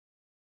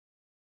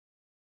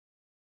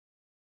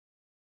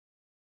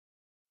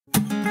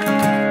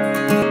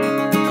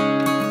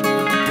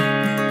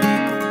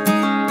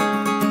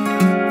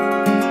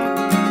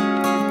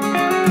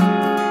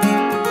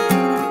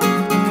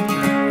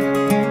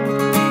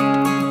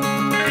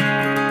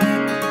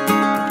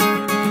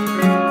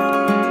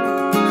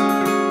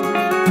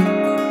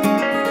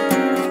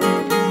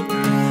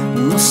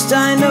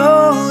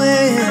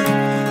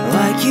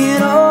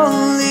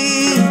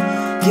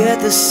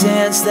the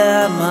sense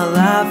that my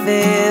life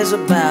is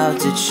about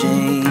to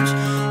change.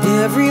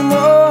 Every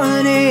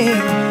morning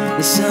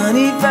the sun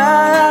it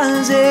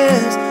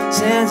rises,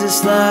 sends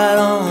a light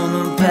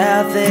on a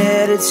path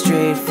headed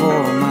straight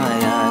for my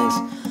eyes.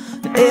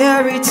 And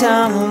every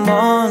time I'm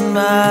on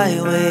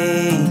my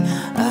way,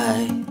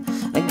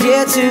 I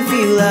get to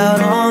feel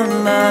out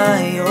on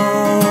my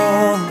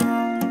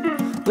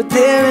own. But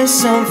there is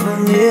some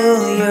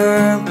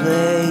familiar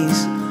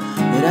place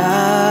that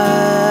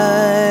I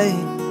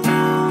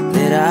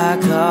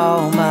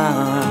call my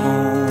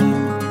home.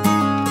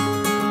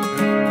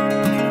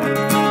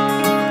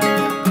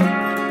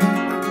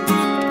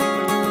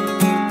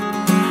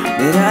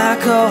 That I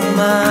call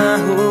my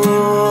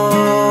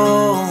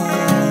home.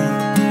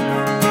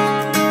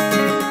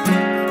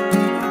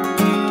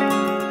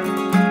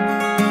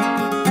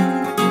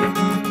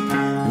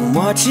 I'm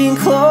watching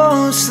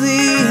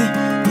closely,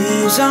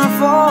 leaves are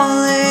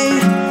falling.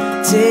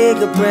 Take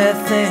a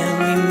breath and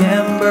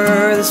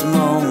remember this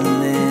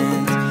moment.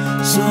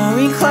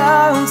 Soaring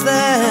clouds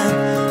that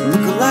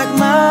look like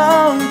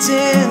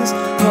mountains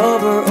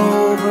hover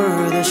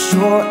over the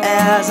shore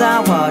as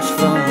I watch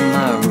from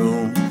my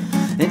room.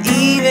 And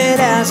even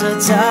as the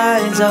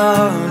tides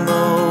are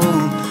low,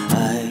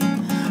 I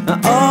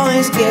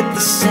always get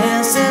the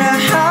sense that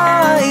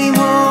I'm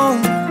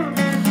home.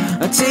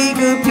 I take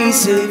a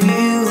piece of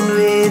you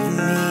with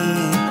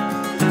me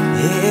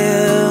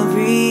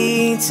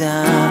every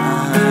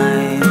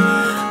time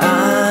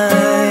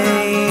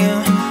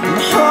I'm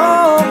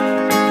home.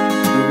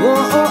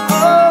 Oh, oh,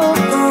 oh,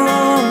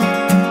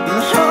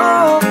 I'm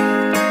home.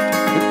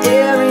 And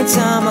every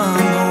time I'm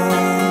home,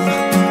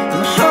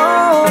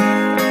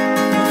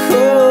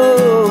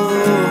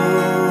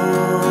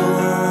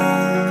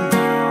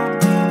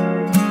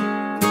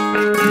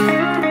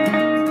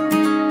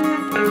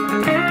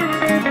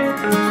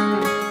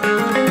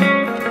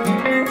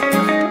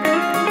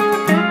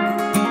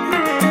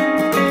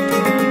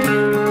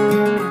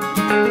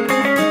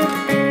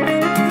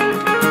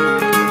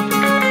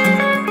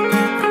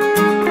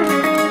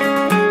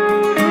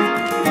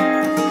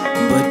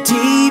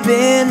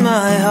 in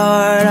my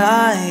heart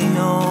I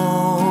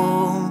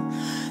know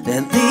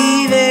that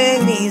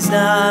leaving means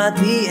not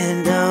the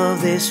end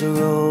of this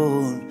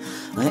road.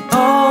 I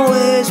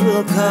always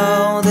will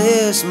call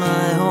this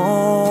my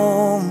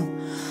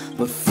home,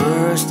 but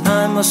first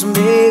I must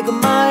make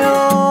my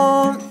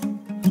own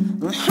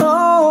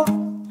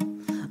home.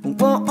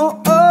 Oh,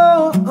 oh,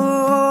 oh,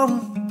 oh,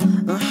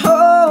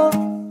 home.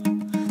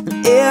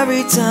 And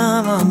every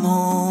time I'm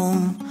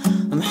home,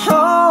 I'm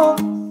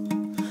home.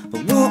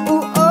 Oh,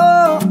 oh,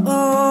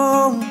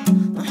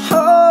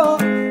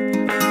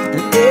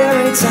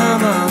 every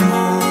time I'm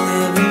home,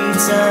 every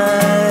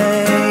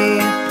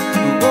time.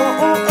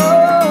 Oh, oh,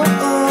 oh,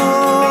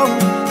 oh,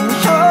 I'm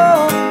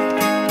home.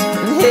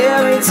 And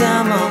every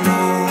time I'm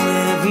home,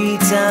 every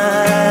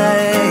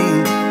time.